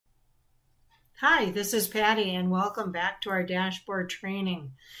Hi, this is Patty and welcome back to our dashboard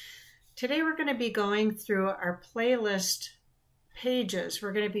training. Today we're going to be going through our playlist pages.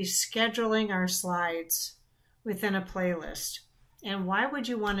 We're going to be scheduling our slides within a playlist. And why would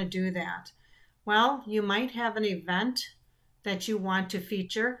you want to do that? Well, you might have an event that you want to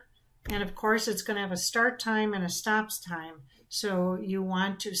feature, and of course it's going to have a start time and a stop time. So you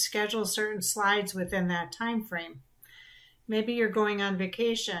want to schedule certain slides within that time frame. Maybe you're going on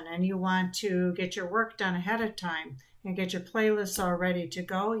vacation and you want to get your work done ahead of time and get your playlists all ready to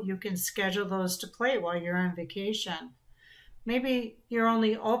go. You can schedule those to play while you're on vacation. Maybe you're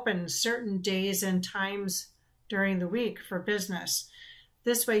only open certain days and times during the week for business.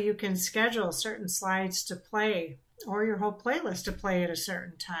 This way you can schedule certain slides to play or your whole playlist to play at a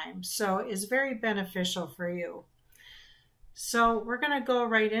certain time. So it's very beneficial for you. So we're going to go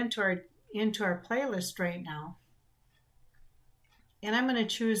right into our playlist right now. And I'm going to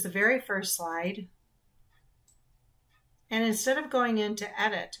choose the very first slide. And instead of going into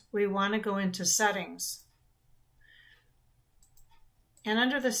Edit, we want to go into Settings. And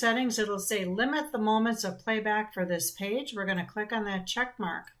under the settings, it'll say Limit the moments of playback for this page. We're going to click on that check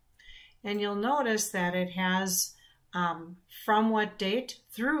mark. And you'll notice that it has from what date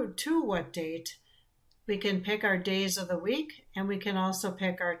through to what date. We can pick our days of the week, and we can also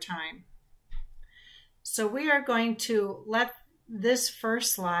pick our time. So we are going to let this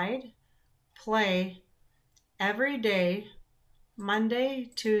first slide play every day, Monday,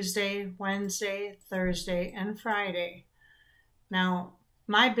 Tuesday, Wednesday, Thursday, and Friday. Now,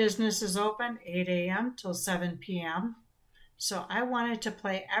 my business is open 8 a.m. till 7 p.m. So I want it to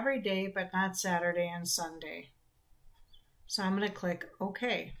play every day, but not Saturday and Sunday. So I'm going to click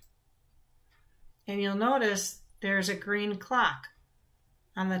OK. And you'll notice there's a green clock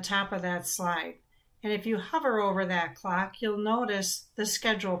on the top of that slide. And if you hover over that clock, you'll notice the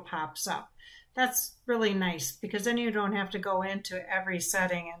schedule pops up. That's really nice because then you don't have to go into every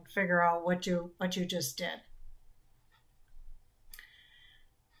setting and figure out what you just did.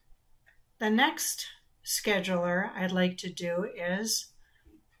 The next scheduler I'd like to do is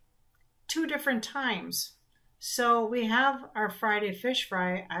 2 different times. So we have our Friday Fish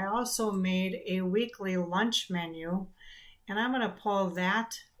Fry. I also made a weekly lunch menu, and I'm going to pull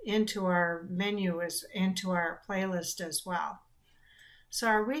that into our menu, into our playlist as well. So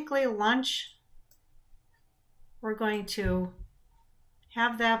our weekly lunch, we're going to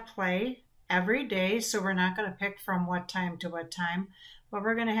have that play every day. So we're not going to pick from what time to what time, but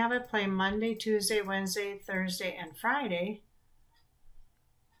we're going to have it play Monday, Tuesday, Wednesday, Thursday, and Friday.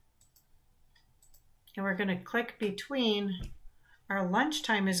 And we're going to click between. Our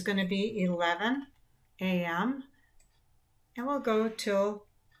lunchtime is going to be 11 a.m. and we'll go till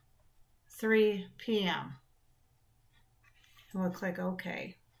 3 p.m. and we'll click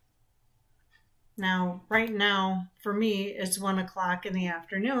OK. Now, right now, for me, it's 1 o'clock in the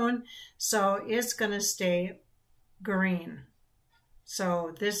afternoon, so it's going to stay green.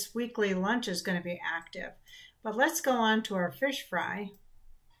 So this weekly lunch is going to be active. But let's go on to our fish fry,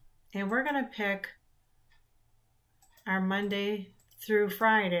 and we're going to pick our Monday through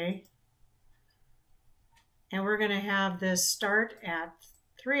Friday, and we're going to have this start at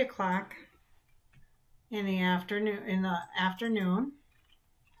 3 o'clock in the afternoon,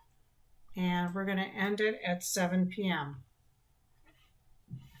 and we're going to end it at 7 p.m.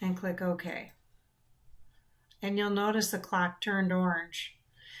 and click OK. And you'll notice the clock turned orange.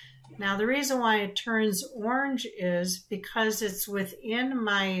 Now the reason why it turns orange is because it's within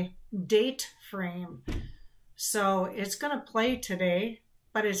my date frame. So it's going to play today,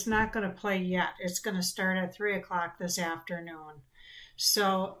 but it's not going to play yet. It's going to start at 3 o'clock this afternoon.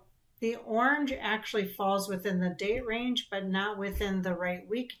 So the orange actually falls within the date range, but not within the right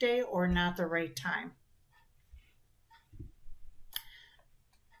weekday or not the right time.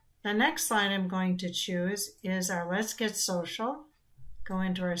 The next slide I'm going to choose is our Let's Get Social. Go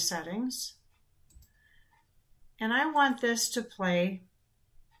into our settings. And I want this to play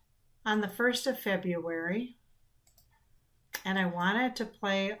on the 1st of February. And I want it to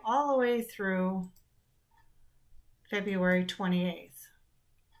play all the way through February 28th.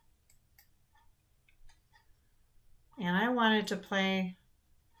 And I want it to play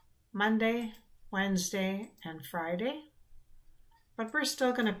Monday, Wednesday, and Friday. But we're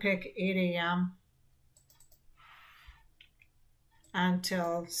still going to pick 8 a.m.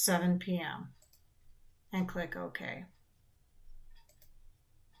 until 7 p.m. and click OK.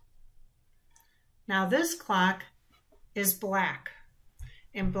 Now this clock is black,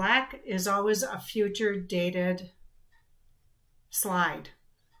 and black is always a future dated slide.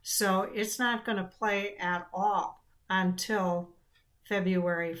 So it's not going to play at all until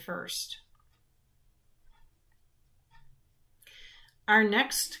February 1st. Our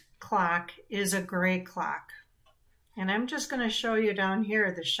next clock is a gray clock. And I'm just going to show you down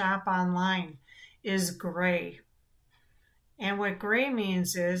here, the shop online is gray. And what gray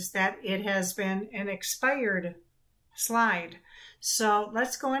means is that it has been an expired slide. So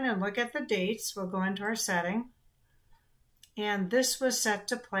let's go in and look at the dates. We'll go into our setting. And this was set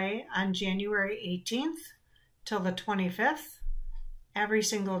to play on January 18th till the 25th, every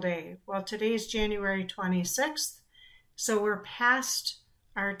single day. Well, today's January 26th, so we're past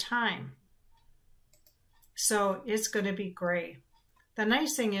our time. So it's going to be gray. The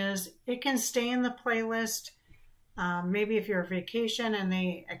nice thing is it can stay in the playlist. Maybe if you're on vacation and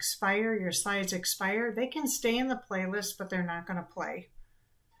they expire, your slides expire, they can stay in the playlist, but they're not going to play.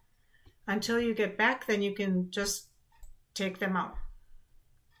 Until you get back, then you can just take them out.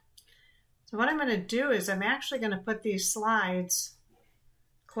 So what I'm going to do is I'm actually going to put these slides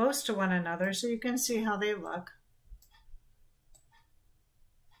close to one another so you can see how they look.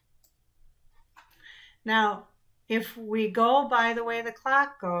 Now, if we go by the way the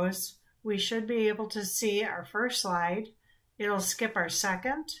clock goes, we should be able to see our first slide. It'll skip our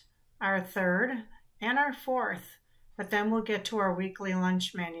second, our third, and our fourth, but then we'll get to our weekly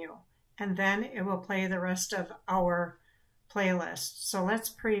lunch menu, and then it will play the rest of our playlist. So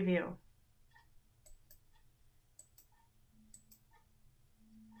let's preview.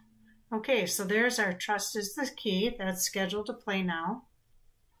 Okay, so there's our Trust is the Key. That's scheduled to play now.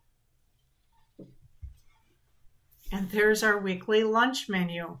 And there's our weekly lunch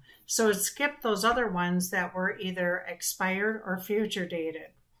menu. So it skipped those other ones that were either expired or future dated.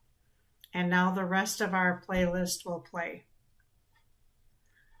 And now the rest of our playlist will play.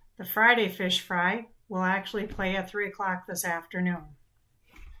 The Friday Fish Fry will actually play at 3 o'clock this afternoon.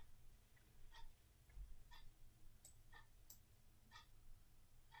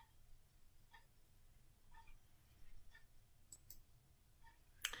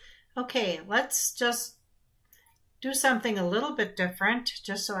 Okay, let's just do something a little bit different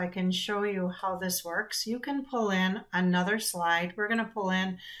just so I can show you how this works. You can pull in another slide. We're going to pull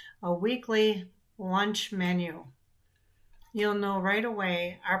in a weekly lunch menu. You'll know right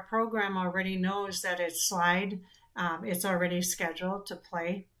away, our program already knows that it's it's already scheduled to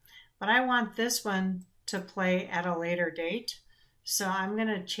play, but I want this one to play at a later date. So I'm going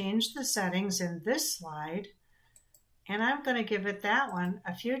to change the settings in this slide, and I'm going to give it that one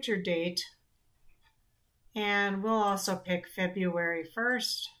a future date. And we'll also pick February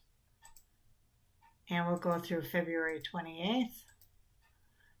 1st, and we'll go through February 28th.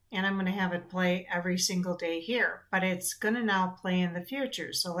 And I'm going to have it play every single day here, but it's going to now play in the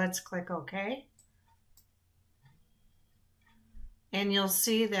future. So let's click OK. And you'll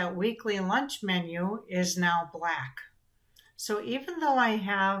see that weekly lunch menu is now black. So even though I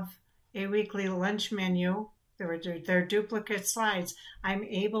have a weekly lunch menu, they're duplicate slides, I'm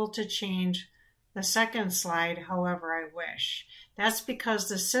able to change the second slide however I wish. That's because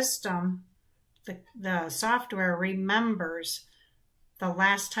the system, the software remembers the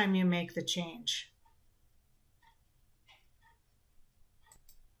last time you make the change.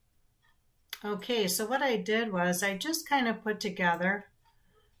 Okay, so what I did was I just kind of put together,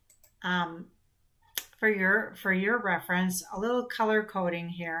 for your reference, a little color coding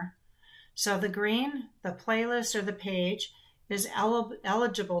here. So the green, the playlist or the page, is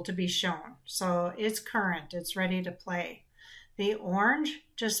eligible to be shown. So it's current, it's ready to play. The orange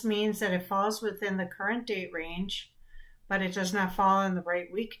just means that it falls within the current date range, but it does not fall in the right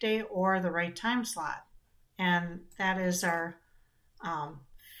weekday or the right time slot. And that is our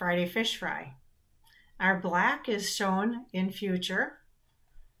Friday Fish Fry. Our black is shown in future,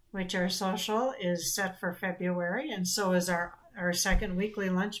 which our social is set for February, and so is our second weekly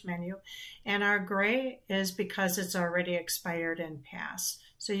lunch menu. And our gray is because it's already expired and passed.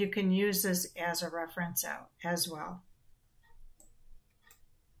 So you can use this as a reference out as well.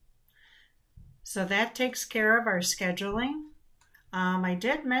 So that takes care of our scheduling. I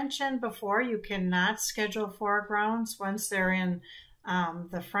did mention before you cannot schedule foregrounds once they're in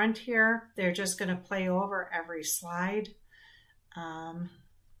the front here. They're just going to play over every slide. And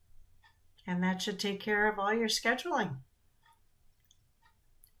that should take care of all your scheduling.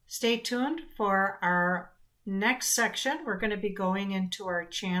 Stay tuned for our next section. We're going to be going into our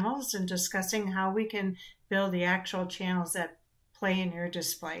channels and discussing how we can build the actual channels that play in your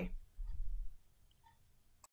display.